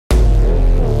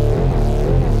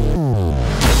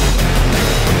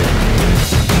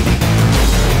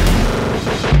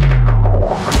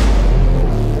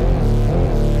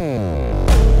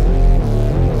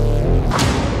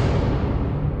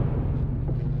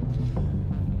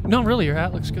No, really, your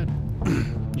hat looks good.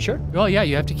 You sure? Well, yeah,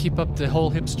 you have to keep up the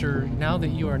whole hipster. Now that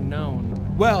you are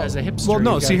known as a hipster. Well,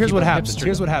 no. you See, gotta here's keep what up happens. hipsterdom.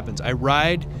 Here's what happens. I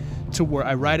ride to where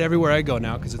I ride everywhere I go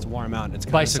now because it's warm out and it's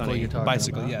kind Bicycle of sunny. you're talking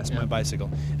Bicycle, about. yes, Yeah. my bicycle.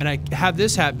 And I have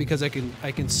this hat because I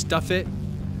can stuff it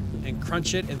and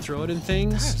crunch it and throw it in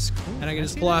things. That's cool. And I can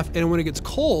just pull off. And when it gets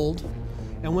cold,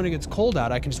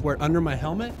 out, I can just wear it under my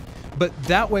helmet. But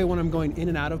that way, when I'm going in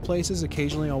and out of places,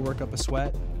 occasionally I'll work up a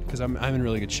sweat because I'm in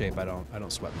really good shape. I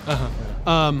don't sweat.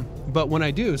 But when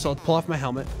I do, so I'll pull off my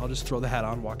helmet. I'll just throw the hat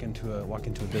on, walk into a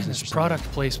business. This or something. product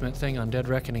placement thing on Dead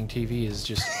Reckoning TV is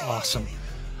just awesome.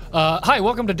 Hi,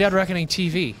 welcome to Dead Reckoning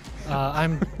TV.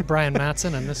 I'm Brian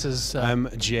Mattson, and this is... I'm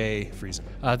Jay Friesen.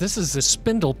 This is the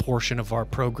Spindle portion of our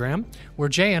program, where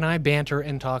Jay and I banter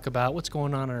and talk about what's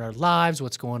going on in our lives,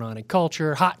 what's going on in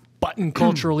culture, hot button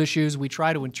cultural issues. We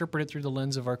try to interpret it through the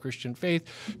lens of our Christian faith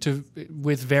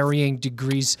with varying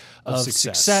degrees of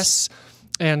success.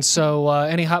 And so,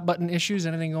 any hot button issues?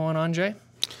 Anything going on, Jay?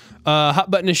 Hot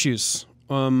button issues.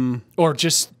 Or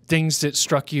just things that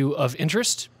struck you of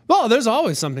interest? Well, there's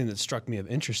always something that struck me of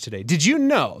interest today. Did you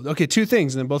know? Okay, two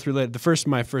things, and they're both related.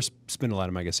 My first spindle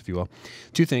item, I guess, if you will.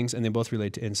 Two things, and they both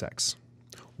relate to insects.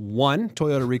 One,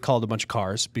 Toyota recalled a bunch of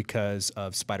cars because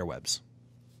of spider webs.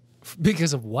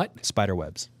 Because of what? Spider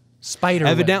webs. Spider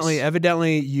Evidently,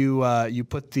 webs. you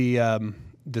put the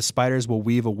spiders will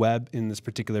weave a web in this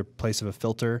particular place of a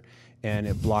filter, and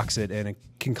it blocks it, and it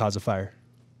can cause a fire.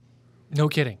 No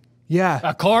kidding. Yeah.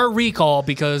 A car recall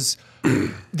because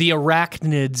the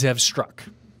arachnids have struck.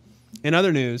 In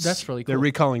other news, That's really they're cool.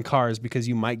 recalling cars because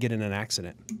you might get in an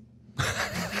accident.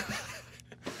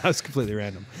 That was completely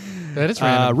random. That is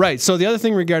random. Right. So the other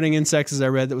thing regarding insects, as I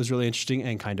read, that was really interesting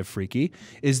and kind of freaky,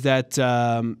 is that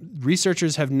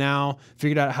researchers have now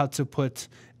figured out how to put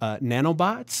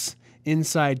nanobots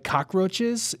inside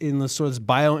cockroaches in the sort of this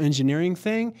bioengineering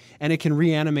thing, and it can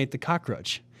reanimate the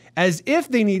cockroach, as if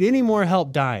they need any more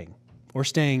help dying, or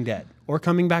staying dead, or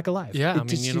coming back alive. Yeah, It I mean,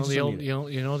 just- you you know just the don't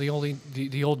old, need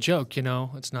it. the old joke. You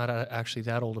know, it's not actually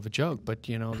that old of a joke, but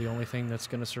you know, the only thing that's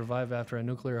going to survive after a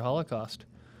nuclear holocaust: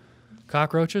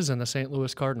 cockroaches and the St.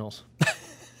 Louis Cardinals.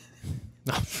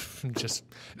 No, just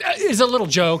it's a little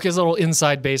joke, it's a little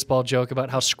inside baseball joke about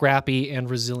how scrappy and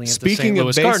resilient the St.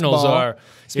 Louis Cardinals are.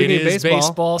 Speaking It of is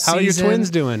baseball how are your season.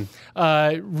 twins doing?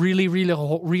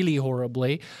 Really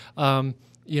horribly.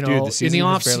 You know, Dude, the in season the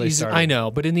has off barely season, started. I know,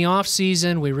 but in the off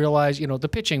season, we realized, you know, the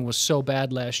pitching was so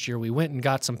bad last year. We went and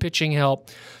got some pitching help.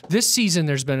 This season,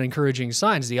 there's been encouraging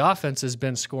signs. The offense has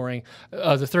been scoring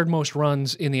the third most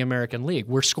runs in the American League.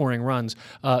 We're scoring runs.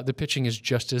 The pitching is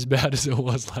just as bad as it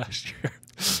was last year.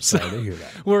 Sorry to hear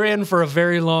that. We're in for a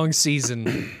very long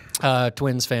season,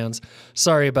 Twins fans.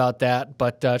 Sorry about that,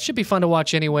 but it should be fun to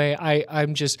watch anyway.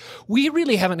 We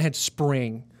really haven't had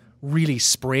spring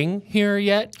here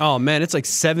yet. Oh man, it's like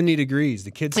 70 degrees.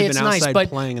 The kids have It's been nice, outside but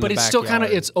playing in but the it's still kind of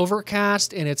backyard. it's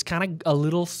overcast and it's kind of a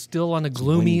little still on the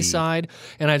gloomy windy. side.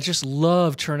 And I just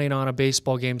love turning on a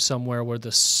baseball game somewhere where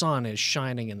the sun is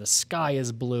shining and the sky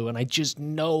is blue, and I just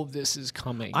know this is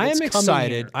coming. I It's am coming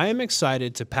excited. here. I am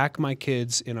excited to pack my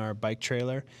kids in our bike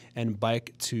trailer and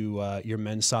bike to your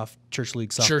men's church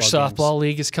league softball Church games. softball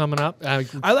league is coming up.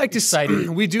 I like to excited.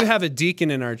 We do have a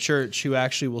deacon in our church who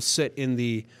actually will sit in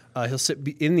the he'll sit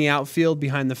in the outfield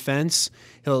behind the fence.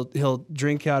 He'll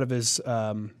drink out of his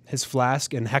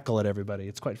flask and heckle at everybody.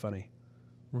 It's quite funny.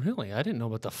 Really, I didn't know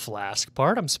about the flask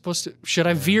part. I'm supposed to. Should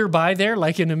I veer by there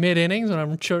like in the mid innings when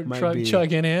I'm chugging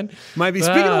in? Might be.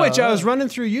 Speaking of which, I was running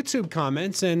through YouTube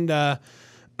comments and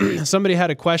somebody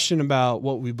had a question about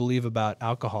what we believe about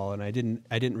alcohol, and I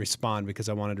didn't respond because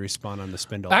I wanted to respond on the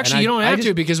Spindle. Actually, you don't have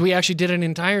to because we actually did an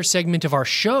entire segment of our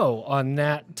show on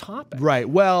that topic. Right.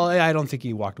 Well, I don't think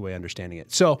he walked away understanding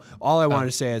it. So all I wanted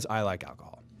to say is I like alcohol.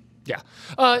 Yeah,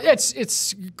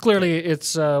 it's clearly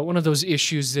one of those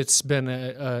issues that's been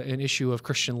an issue of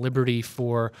Christian liberty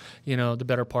for the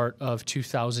better part of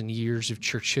 2,000 years of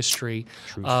church history.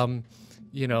 I'm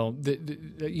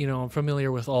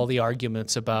familiar with all the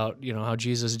arguments about how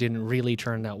Jesus didn't really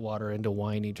turn that water into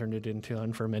wine; he turned it into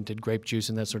unfermented grape juice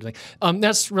and that sort of thing.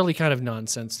 That's really kind of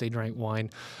nonsense. They drank wine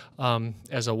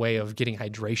as a way of getting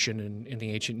hydration in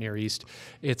the ancient Near East.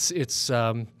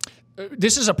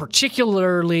 This is a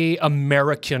particularly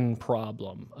American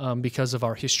problem because of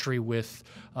our history with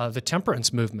the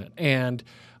temperance movement, and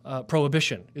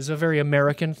prohibition is a very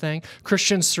American thing.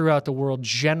 Christians throughout the world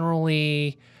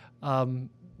generally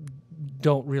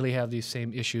don't really have these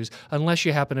same issues unless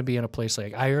you happen to be in a place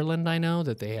like Ireland. I know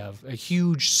that they have a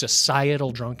huge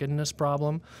societal drunkenness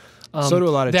problem. So do a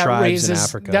lot of tribes in raises,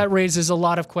 Africa. That raises a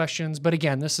lot of questions. But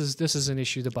again, this is an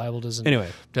issue the Bible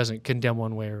doesn't condemn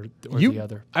one way or the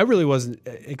other. I really wasn't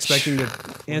expecting to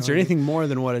answer anything more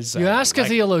than what is. You ask a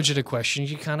theologian a question,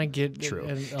 you kind of get true.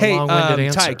 a long-winded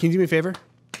answer. Ty, can you do me a favor?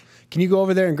 Can you go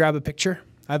over there and grab a picture?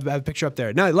 I have a picture up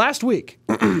there. Now, last week,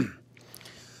 and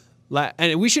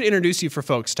we should introduce you for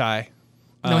folks, Ty.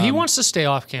 No, he wants to stay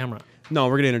off camera. No,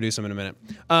 we're going to introduce him in a minute.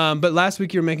 But last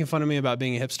week you were making fun of me about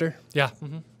being a hipster. Yeah.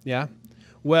 Mm-hmm. Yeah?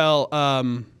 Well...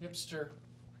 hipster.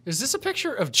 Is this a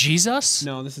picture of Jesus?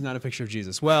 No, this is not a picture of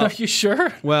Jesus. Well... Are you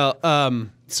sure? Well,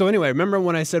 so anyway, remember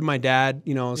when I said my dad,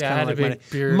 was kind of like...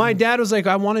 beard. My dad was like,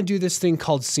 I want to do this thing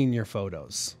called senior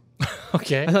photos.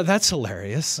 Okay. I thought, that's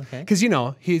hilarious. Because,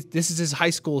 this is his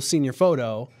high school senior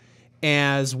photo,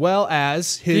 as well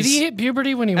as his... Did he hit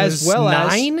puberty when he was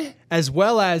 9? As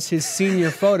well as his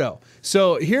senior photo.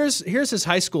 So here's his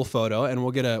high school photo, and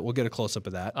we'll get a close up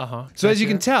of that. So as you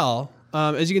can tell,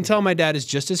 my dad is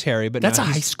just as hairy, but that's now a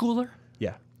high schooler.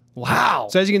 Yeah. Wow.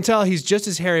 So as you can tell, he's just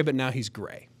as hairy, but now he's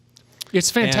gray. It's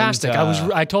fantastic.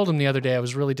 I told him the other day I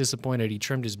was really disappointed. He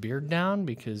trimmed his beard down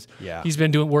because he's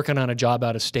been working on a job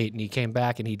out of state, and he came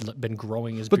back and he'd been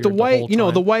growing his beard. But the white,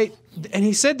 the white, and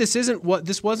he said this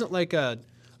wasn't like a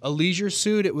leisure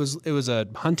suit. It was a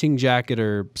hunting jacket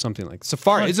or something like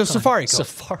safari. It's a safari coat.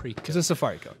 Safari coat. It's a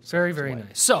safari coat. Very, very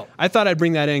nice. So I thought I'd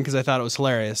bring that in because I thought it was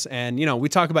hilarious. And we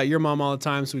talk about your mom all the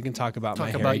time, so we can talk about my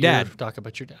hairy dad. Talk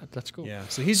about your dad. That's cool. Yeah.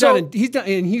 So he's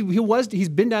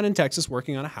been down in Texas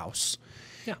working on a house.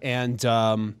 Yeah.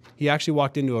 And he actually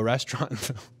walked into a restaurant.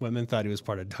 The women thought he was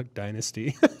part of Duck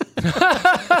Dynasty.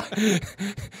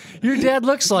 Your dad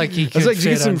looks like he could fit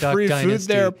get some on Duck free Dynasty. food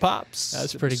there, Pops.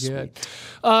 That's pretty good.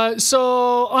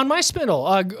 So on my Spindle,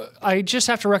 I just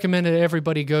have to recommend that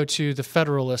everybody go to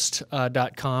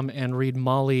thefederalist.com and read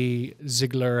Molly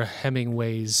Ziegler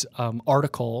Hemingway's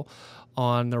article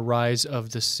on the rise of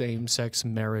the same-sex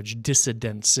marriage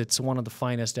dissidents. It's one of the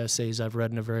finest essays I've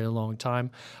read in a very long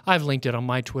time. I've linked it on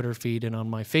my Twitter feed and on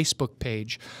my Facebook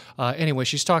page. Anyway,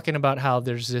 she's talking about how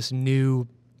there's this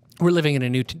we're living in a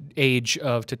new age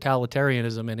of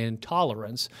totalitarianism and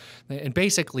intolerance. And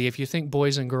basically, if you think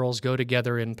boys and girls go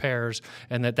together in pairs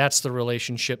and that's the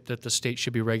relationship that the state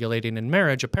should be regulating in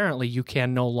marriage, apparently you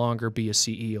can no longer be a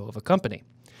CEO of a company,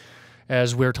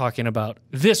 as we're talking about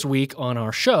this week on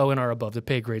our show in our Above the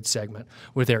Pay Grade segment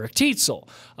with Eric Tietzel.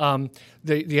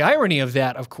 The irony of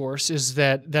that, of course, is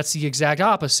that that's the exact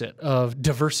opposite of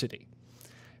diversity,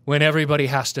 when everybody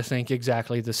has to think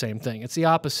exactly the same thing. It's the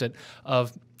opposite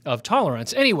of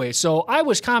tolerance. Anyway, so I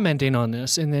was commenting on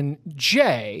this, and then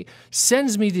Jay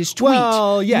sends me this tweet.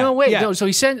 Well, yeah. No, wait. Yeah. No, so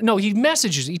he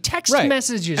text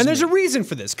messages And there's me. a reason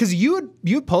for this, because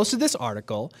you posted this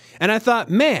article, and I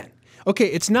thought, man, okay,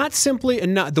 it's not simply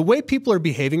the way people are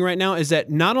behaving right now is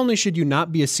that not only should you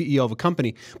not be a CEO of a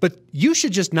company, but you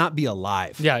should just not be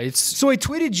alive. Yeah, So I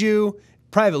tweeted you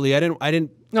privately. I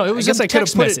didn't. No, it was I guess a I could have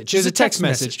text put message. It was a text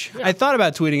message. Yeah. I thought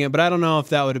about tweeting it, but I don't know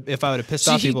if I would have pissed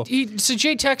off people. So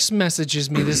Jay text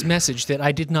messages me this message that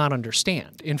I did not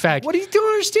understand. In fact, What do you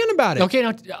don't understand about it? okay,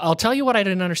 now I'll tell you what I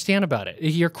didn't understand about it.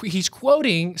 He's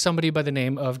quoting somebody by the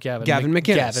name of Gavin McInnes.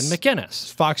 Gavin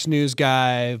McInnes. Fox News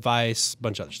guy, Vice,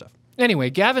 bunch of other stuff. Anyway,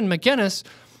 Gavin McInnes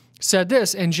said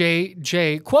this, and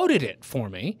Jay quoted it for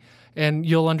me, and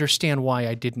you'll understand why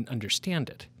I didn't understand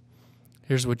it.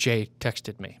 Here's what Jay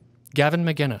texted me. Gavin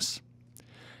McInnes,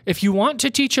 if you want to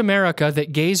teach America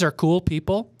that gays are cool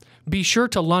people, be sure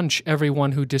to lunch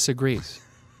everyone who disagrees.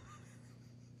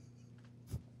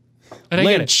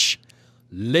 Lynch.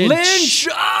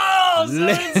 Oh,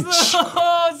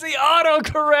 the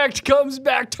autocorrect comes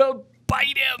back to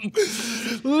bite him.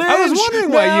 Lynch. I was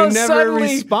wondering why you never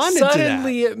responded to that.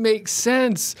 Suddenly it makes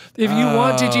sense. If you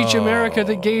want to teach America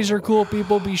that gays are cool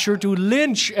people, be sure to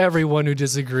lynch everyone who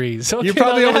disagrees. Okay, You're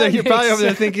probably over there. You're probably over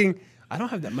there sense. thinking, I don't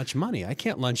have that much money. I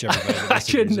can't lunch everybody. I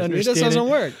couldn't understand it. This doesn't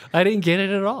work. I didn't get it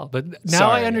at all. But now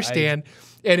Sorry, I understand.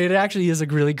 And it actually is a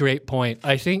really great point.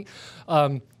 I think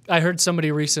I heard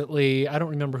somebody recently, I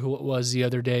don't remember who it was the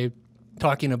other day,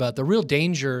 talking about the real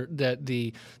danger that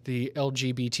the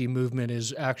LGBT movement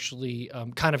is actually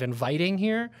kind of inviting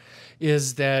here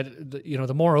is that,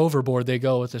 the more overboard they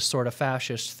go with this sort of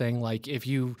fascist thing, like if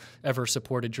you ever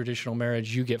supported traditional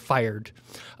marriage, you get fired.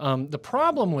 The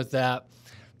problem with that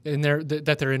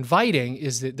that they're inviting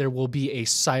is that there will be a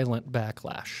silent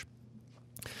backlash.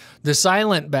 The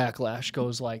silent backlash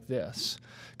goes like this.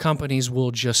 companies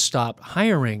will just stop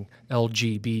hiring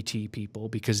LGBT people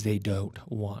because they don't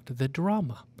want the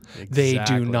drama. They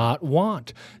do not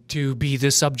want to be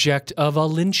the subject of a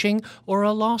lynching or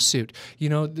a lawsuit. You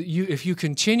know, if you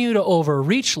continue to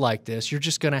overreach like this, you're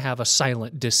just going to have a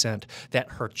silent dissent that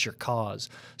hurts your cause.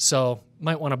 So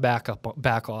might want to back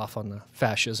off on the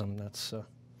fascism.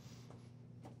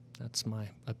 That's my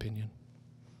opinion.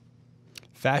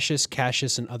 Fascist,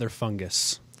 Cassius, and Other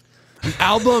Fungus.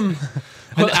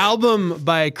 An album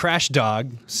by Crash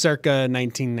Dog, circa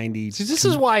 1990. See,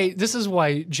 this is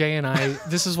why Jay and I.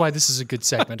 This is why this is a good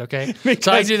segment. Okay,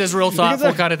 so I do this real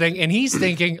thoughtful kind of thing, and he's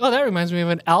thinking, "Oh, that reminds me of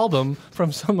an album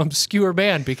from some obscure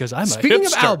band." Because I'm speaking a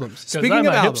hipster. Speaking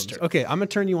of albums, okay, I'm gonna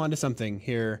turn you on to something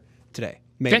here today.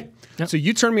 Maybe. Okay. Yep. So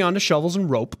you turned me on to Shovels and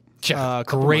Rope.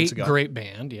 Great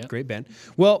band, yeah. Great band.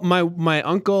 Well, my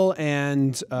uncle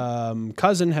and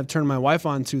cousin have turned my wife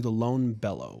on to the Lone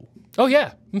Bellow. Oh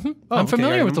yeah, I'm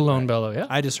familiar with the Lone Bellow. Yeah,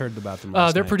 I just heard about them.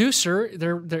 Last their night. producer,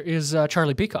 there is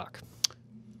Charlie Peacock.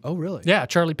 Oh really? Yeah,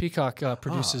 Charlie Peacock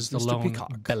produces the Mr. Lone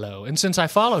Peacock. Bellow, and since I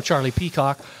follow Charlie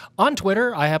Peacock on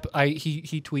Twitter,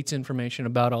 he tweets information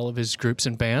about all of his groups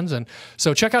and bands, and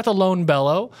so check out the Lone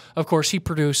Bellow. Of course, he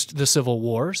produced the Civil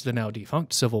Wars, the now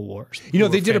defunct Civil Wars. You know,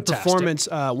 they did a performance.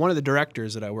 One of the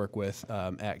directors that I work with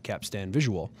at Capstan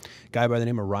Visual, a guy by the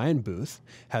name of Ryan Booth,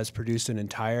 has produced an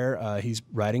entire. He's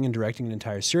writing and directing an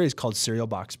entire series called Cereal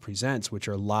Box Presents, which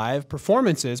are live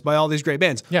performances by all these great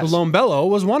bands. Yes. The Lone Bellow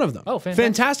was one of them. Oh,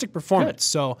 fantastic Performance. Good.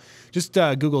 So just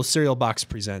Google Cereal Box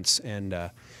Presents and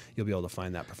you'll be able to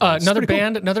find that performance.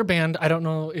 Another band. I don't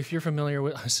know if you're familiar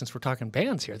with. Since we're talking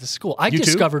bands here, this is cool. I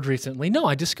discovered recently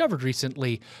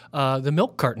the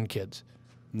Milk Carton Kids.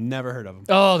 Never heard of them.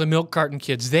 Oh, the Milk Carton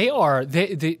Kids.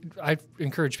 I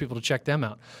encourage people to check them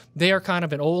out. They are kind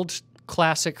of an old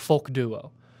classic folk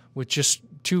duo with just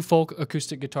two folk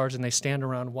acoustic guitars, and they stand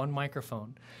around one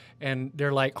microphone, and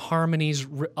they're like harmonies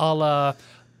a la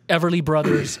Everly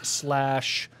Brothers /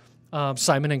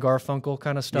 Simon and Garfunkel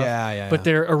kind of stuff. Yeah. But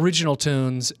they're original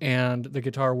tunes, and the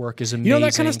guitar work is amazing. You know,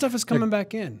 that kind of stuff is coming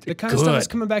back in. The kind of stuff is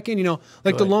coming back in. You know,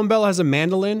 like the Lone Bellow has a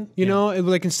mandolin. You know,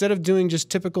 like instead of doing just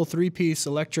typical 3-piece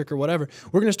electric or whatever,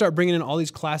 we're going to start bringing in all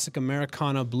these classic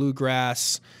Americana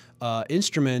bluegrass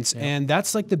instruments, and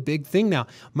that's like the big thing now.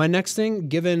 My next thing,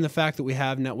 given the fact that we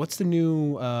have now, what's the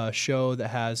new show that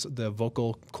has the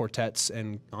vocal quartets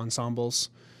and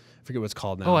ensembles? I forget what it's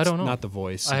called now. Oh, I don't know. Not The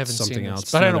Voice. I haven't something seen else.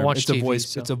 this, but I don't watch it's a TV, voice.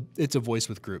 so. It's a voice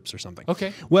with groups or something.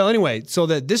 Okay. Well, anyway, so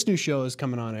that this new show is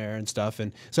coming on air and stuff,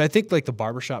 and so I think like the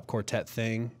barbershop quartet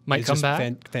thing might is come just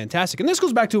back. Fantastic. And this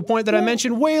goes back to a point that I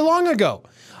mentioned way long ago.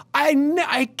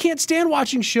 I can't stand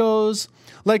watching shows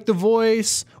like The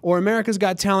Voice or America's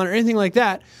Got Talent or anything like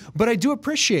that, but I do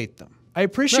appreciate them. I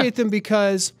appreciate them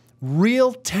because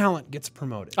real talent gets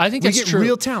promoted. I think that's we get true.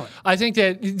 Real talent. I think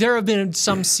that there have been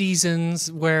some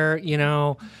seasons where, you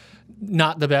know,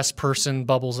 not the best person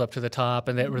bubbles up to the top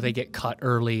and where they get cut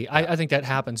early. I think that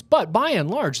happens. But by and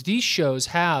large, these shows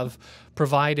have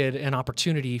provided an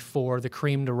opportunity for the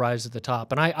cream to rise to the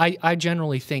top. And I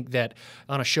generally think that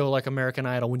on a show like American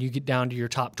Idol, when you get down to your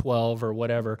top 12 or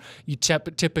whatever, you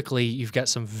typically you've got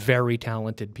some very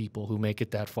talented people who make it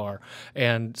that far.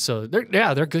 And so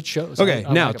they're good shows. Okay,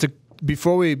 I now like 'em.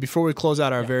 before we close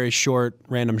out our very short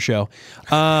random show,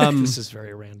 This is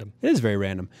very random. it is very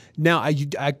random. Now,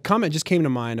 a comment just came to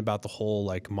mind about the whole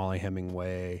like Molly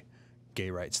Hemingway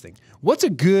gay rights thing. What's a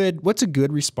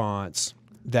good response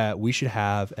that we should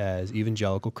have as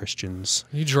evangelical Christians?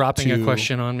 You dropping a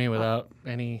question on me without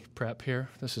any prep here?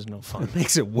 This is no fun. It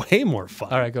makes it way more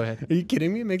fun. All right, go ahead. Are you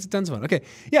kidding me? It makes it tons of fun. Okay,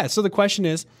 yeah. So the question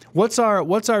is, what's our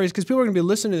because people are going to be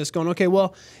listening to this, going, okay,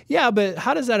 well, yeah, but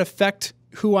how does that affect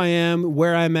who I am,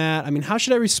 where I'm at? I mean, how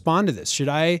should I respond to this? Should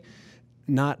I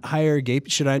not hire gay?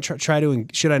 Should I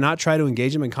not try to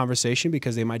engage them in conversation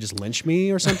because they might just lynch me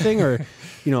or something, or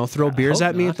throw beers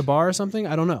at me at the bar or something?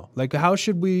 I don't know. Like, how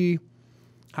should we?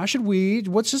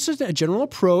 What's just a general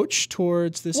approach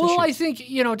towards this issue? Well, I think,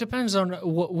 it depends on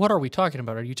what are we talking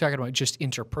about? Are you talking about just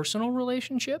interpersonal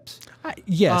relationships?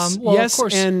 Yes. Well, yes, of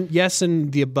course. and yes,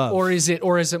 and the above. Or is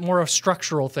it more a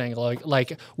structural thing?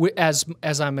 Like as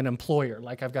I'm an employer,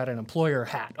 like I've got an employer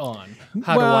hat on.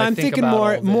 How do I I'm think thinking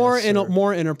about more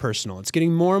interpersonal. It's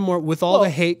getting more and more with all the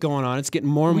hate going on. It's getting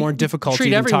more and more difficult to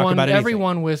even talk about anything.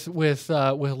 Everyone with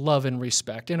love and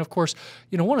respect. And of course,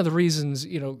 one of the reasons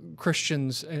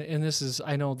Christians, and this is,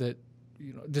 I know that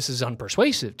this is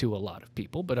unpersuasive to a lot of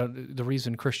people, but the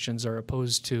reason Christians are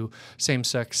opposed to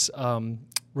same-sex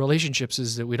relationships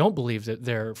is that we don't believe that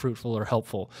they're fruitful or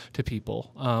helpful to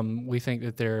people. We think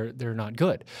that they're not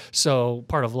good. So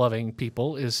part of loving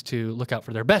people is to look out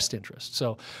for their best interests.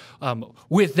 So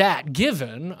with that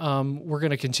given, we're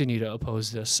going to continue to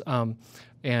oppose this.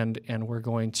 And we're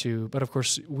going to, but of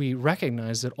course we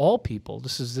recognize that all people,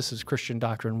 this is Christian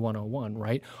Doctrine 101,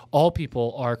 right? All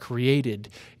people are created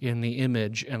in the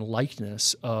image and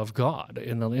likeness of God,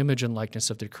 in the image and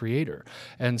likeness of the Creator.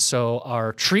 And so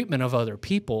our treatment of other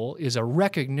people is a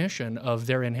recognition of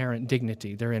their inherent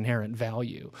dignity, their inherent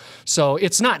value. So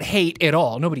it's not hate at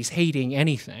all. Nobody's hating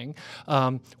anything.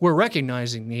 We're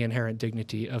recognizing the inherent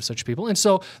dignity of such people. And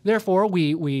so therefore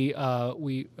we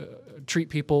treat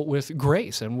people with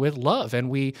grace and with love, and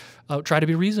we try to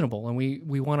be reasonable, and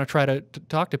we want to try to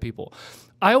talk to people.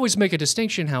 I always make a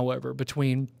distinction, however,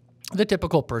 between the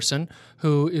typical person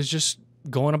who is just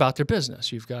going about their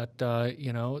business. You've got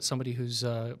somebody who's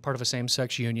part of a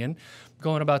same-sex union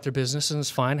going about their business, and it's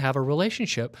fine, have a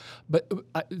relationship. But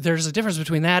there's a difference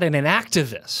between that and an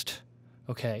activist,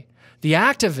 okay? The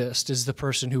activist is the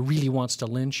person who really wants to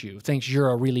lynch you, thinks you're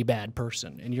a really bad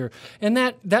person, and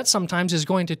that sometimes is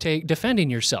going to take defending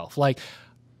yourself, like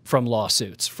from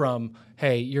lawsuits, from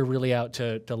hey, you're really out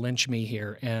to lynch me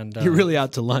here, and you're really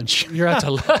out to lunch. You're out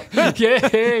to lunch.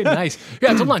 Yeah, nice.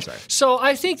 You're out to lunch. So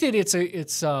I think that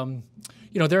it's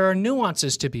there are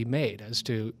nuances to be made as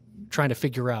to trying to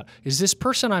figure out, is this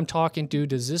person I'm talking to,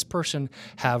 does this person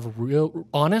have real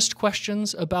honest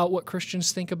questions about what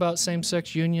Christians think about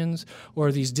same-sex unions, or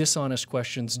are these dishonest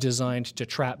questions designed to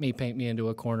trap me, paint me into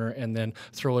a corner, and then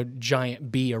throw a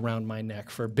giant B around my neck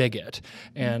for bigot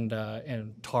and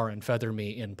tar and feather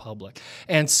me in public?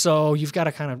 And so you've got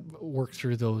to kind of work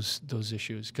through those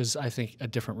issues, because I think a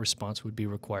different response would be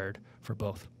required for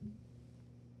both.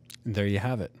 And there you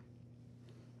have it.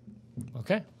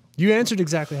 Okay. You answered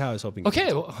exactly how I was hoping.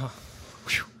 Okay.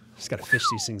 Just got to fish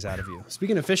these things out of you.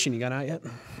 Speaking of fishing, you got out yet?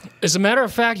 As a matter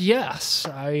of fact, yes.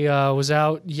 I was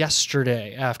out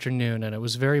yesterday afternoon, and it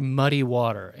was very muddy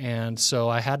water. And so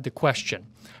I had the question,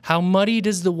 how muddy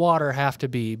does the water have to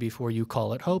be before you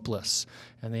call it hopeless?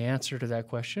 And the answer to that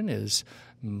question is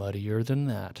muddier than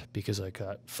that, because I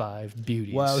caught 5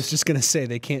 beauties. Well, I was just going to say,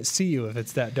 they can't see you if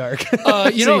it's that dark.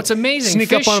 It's amazing.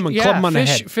 Sneak up on them and club them on the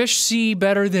head. Fish see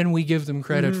better than we give them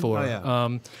credit for. Oh,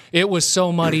 yeah. It was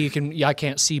so muddy, I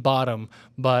can't see bottom,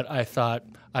 but I thought,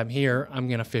 I'm here, I'm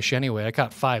going to fish anyway. I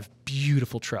caught 5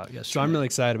 beautiful trout yesterday. So I'm really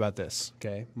excited about this,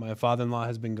 okay? My father-in-law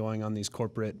has been going on these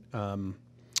corporate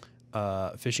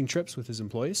fishing trips with his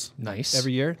employees. Nice.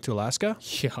 Every year to Alaska.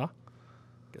 Yeah.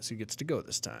 Guess he gets to go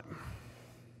this time.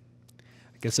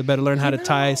 Guess I better learn how to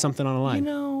tie something on a line.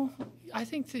 I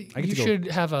think that you should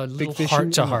have a little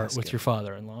heart-to-heart with your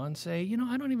father-in-law and say,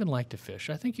 I don't even like to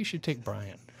fish. I think you should take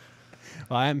Brian.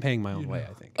 Well, I am paying my own way,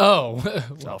 I think. Oh,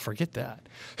 well, forget that.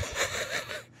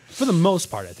 For the most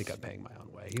part, I think I'm paying my own way.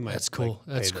 That's cool.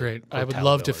 That's great. I would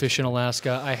love to fish in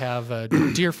Alaska. I have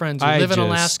dear friends who live in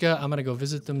Alaska. I'm going to go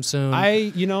visit them soon.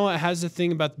 It has the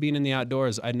thing about being in the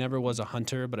outdoors. I never was a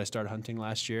hunter, but I started hunting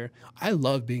last year. I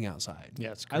love being outside.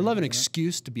 Yeah, it's great. I love an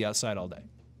excuse to be outside all day.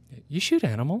 You shoot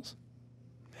animals?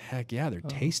 Heck yeah, they're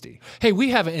tasty. Hey, we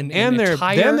have an they're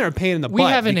a pain in the butt. We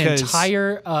have an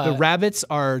entire the rabbits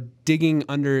are digging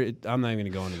under. I'm not even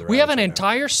going to go into the. We have an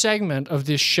entire segment of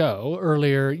this show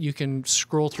earlier. You can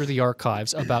scroll through the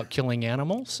archives about killing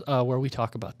animals, where we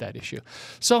talk about that issue.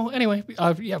 So anyway,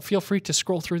 feel free to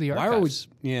scroll through the archives.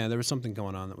 There was something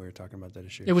going on that we were talking about that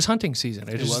issue. It was hunting season.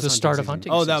 It was the start of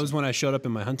hunting season. Oh, that was when I showed up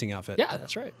in my hunting outfit. Yeah,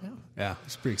 that's right. Yeah,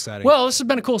 it's pretty exciting. Well, this has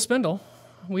been a cool Spindle.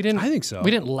 I think so. We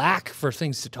didn't lack for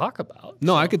things to talk about.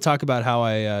 No, I could talk about how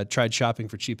I tried shopping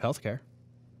for cheap healthcare.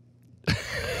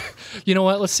 You know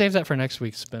what? Let's save that for next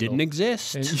week's Spindle. Didn't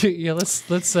exist. Yeah, let's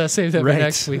save that for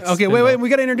next week's Okay, Spindle. wait. We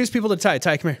got to introduce people to Ty.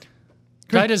 Ty, come here.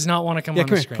 Ty does not want to come on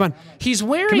the screen. Come on. He's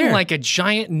wearing like a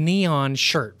giant neon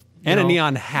shirt. And a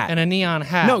neon hat. And a neon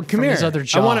hat. No, come here. His other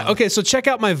job. Okay, so check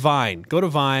out my Vine. Go to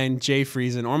Vine, Jay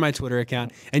Friesen, or my Twitter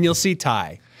account, and you'll see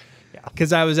Ty.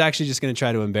 Because I was actually just going to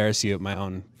try to embarrass you at my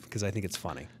own, because I think it's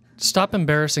funny. Stop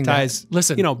embarrassing Ty's, that.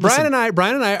 Listen, Brian and I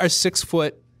are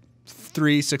 6'3",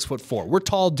 6'4". We're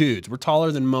tall dudes. We're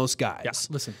taller than most guys. Yeah,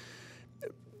 listen.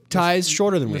 Ty's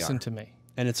shorter than we are. Listen to me.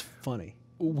 And it's funny.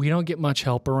 We don't get much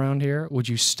help around here. Would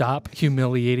you stop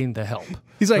humiliating the help?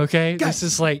 He's like, okay, guys,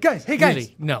 this is like, guys, hey guys,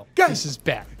 really, no, guys, this is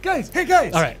bad. Guys, hey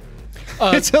guys. All right.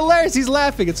 It's hilarious. He's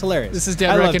laughing. It's hilarious. This is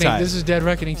Dead Reckoning. This is Dead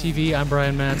Reckoning TV. I'm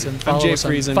Brian Manson. I'm Jay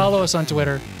Friesen. Follow us on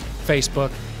Twitter,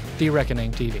 Facebook, The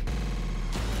Reckoning TV.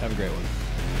 Have a great one.